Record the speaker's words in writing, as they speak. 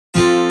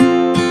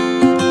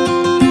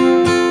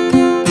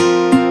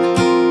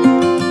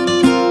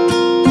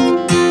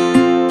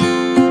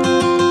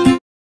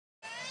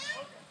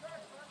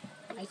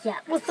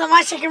up,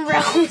 my chicken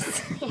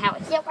bros? Yeah,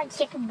 what's up, my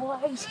chicken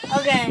boys?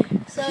 Okay,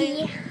 so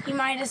you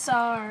might have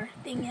saw our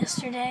thing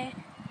yesterday.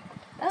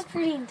 That was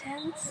pretty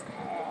intense.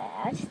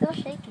 I'm still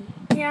shaky.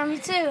 Yeah, me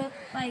too.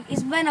 Like,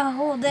 it's been a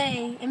whole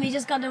day, and we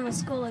just got done with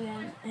school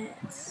again.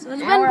 It's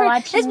been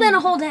a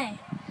whole day,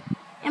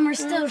 and we're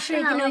still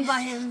shaken up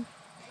by him.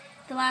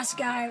 The last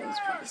guy was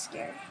pretty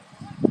scary.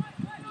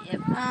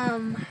 Yep.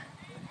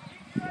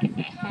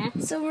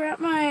 So we're at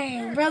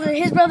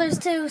his brother's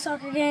too,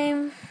 soccer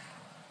game.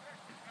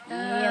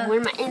 Yeah, we're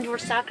in my indoor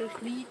soccer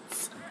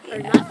cleats. Or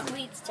not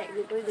cleats,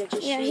 technically, they're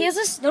just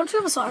shoes. Don't you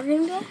have a soccer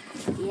game today?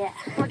 Yeah.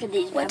 Look at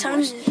these What bad time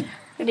boys. is it?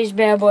 Look at these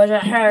bad boys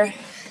right here.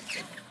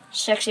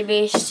 Sexy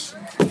beasts.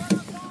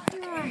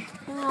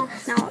 No,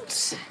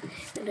 it's...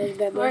 Those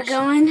bad We're boys.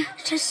 going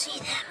to see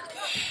them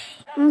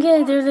play.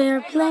 Okay, they're there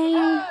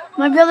playing.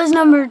 My brother's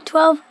number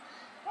 12.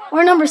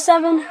 We're number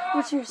 7.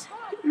 What's yours?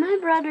 My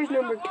brother's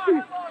number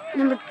 2.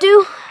 Number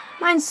 2.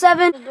 Mine's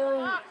 7.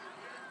 Doing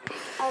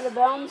out of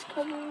bounds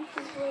covering.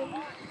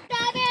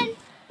 7.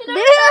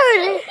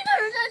 Dude!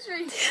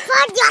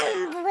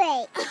 Fucking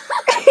break.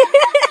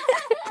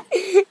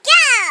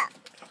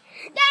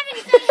 Devin,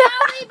 say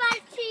howdy,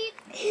 butt cheek.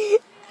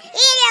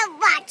 Eat a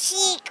butt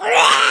cheek.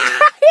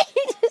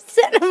 He just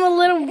sent him a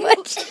little butt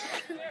cheek.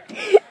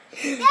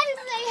 Devin,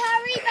 say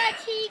hurry, butt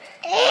cheek.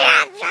 Eat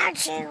a butt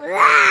cheek.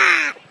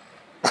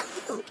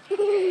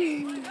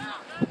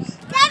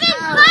 Devin,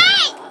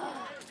 fight!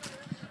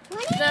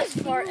 That's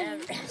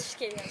forever. Just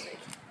kidding.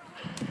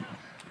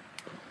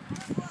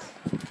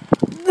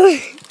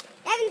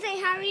 Devin, say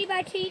hurry,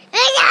 butt cheek.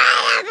 Eat a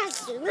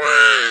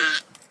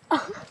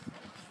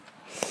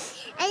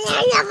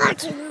butt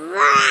cheek.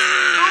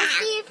 I'll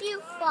see if you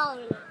fall.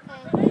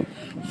 Okay?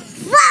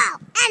 Fall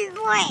and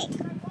break.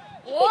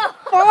 Whoa.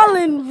 Fall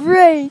and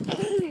break.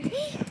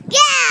 Go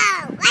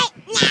right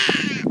now.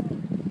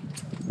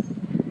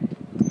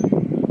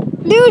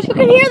 Dude, you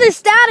can hear the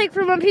static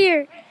from up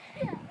here.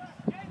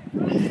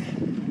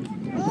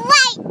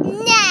 Right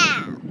now.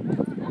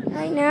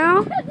 Right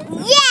now?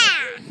 Yeah.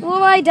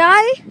 Will I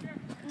die?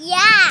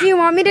 Yeah. Do you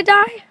want me to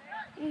die?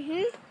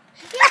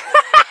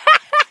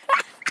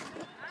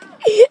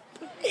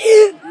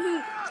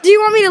 Do you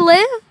want me to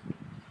live?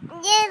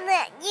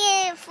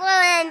 You fall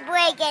and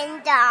break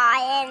and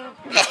die and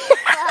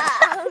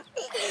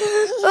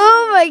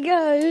Oh my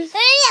gosh.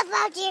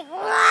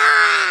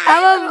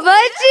 I'm a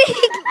butt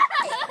cheek.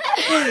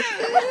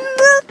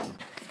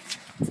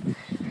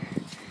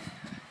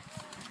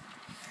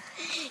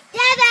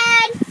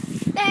 Devin,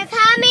 they're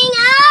coming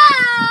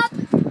up.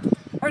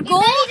 Our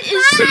goal is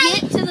to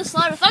get to the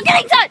slide without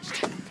getting touched.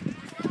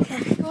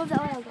 Go that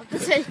way, I'll go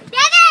this way.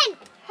 Devin,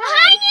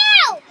 behind you.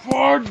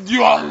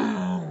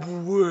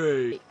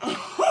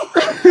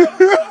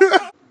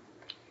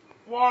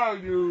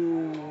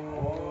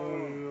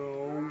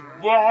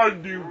 Why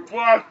you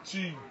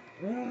party?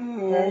 What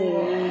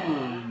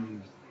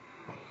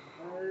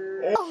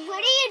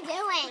are you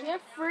doing?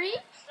 You're free?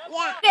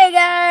 Yeah. Okay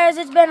guys,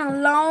 it's been a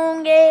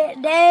long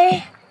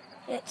day.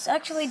 It's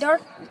actually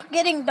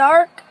getting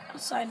dark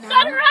outside now.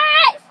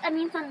 Sunrise! I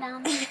mean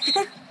sundown.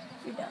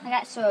 You're done. I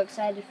got so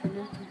excited for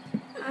nothing.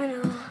 I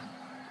know.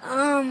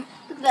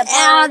 Look at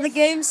that The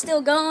game's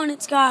still going.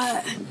 It's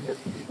got how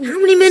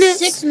many minutes?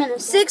 6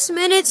 minutes. 6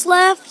 minutes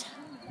left.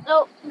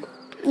 Oh,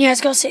 Yeah,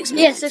 it's got 6 yeah,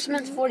 minutes. 6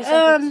 minutes, 40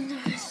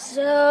 seconds.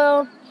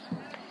 So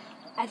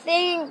I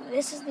think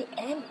this is the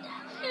end.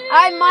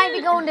 I might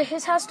be going to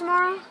his house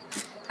tomorrow.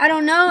 I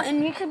don't know,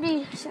 and we could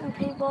be shooting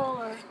people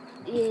or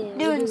Yeah,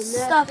 doing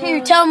stuff.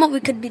 Here, tell them what we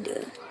could be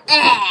doing.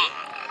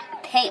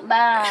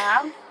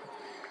 Paintball.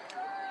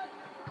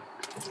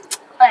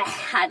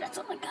 That's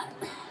all I got.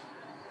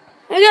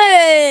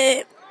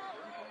 Okay.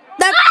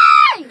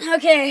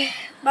 Okay.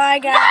 Bye,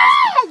 guys.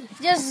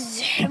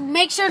 Just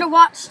make sure to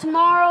watch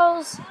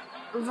tomorrow's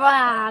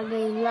vlog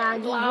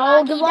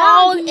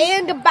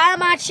and goodbye,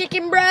 my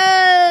chicken bros.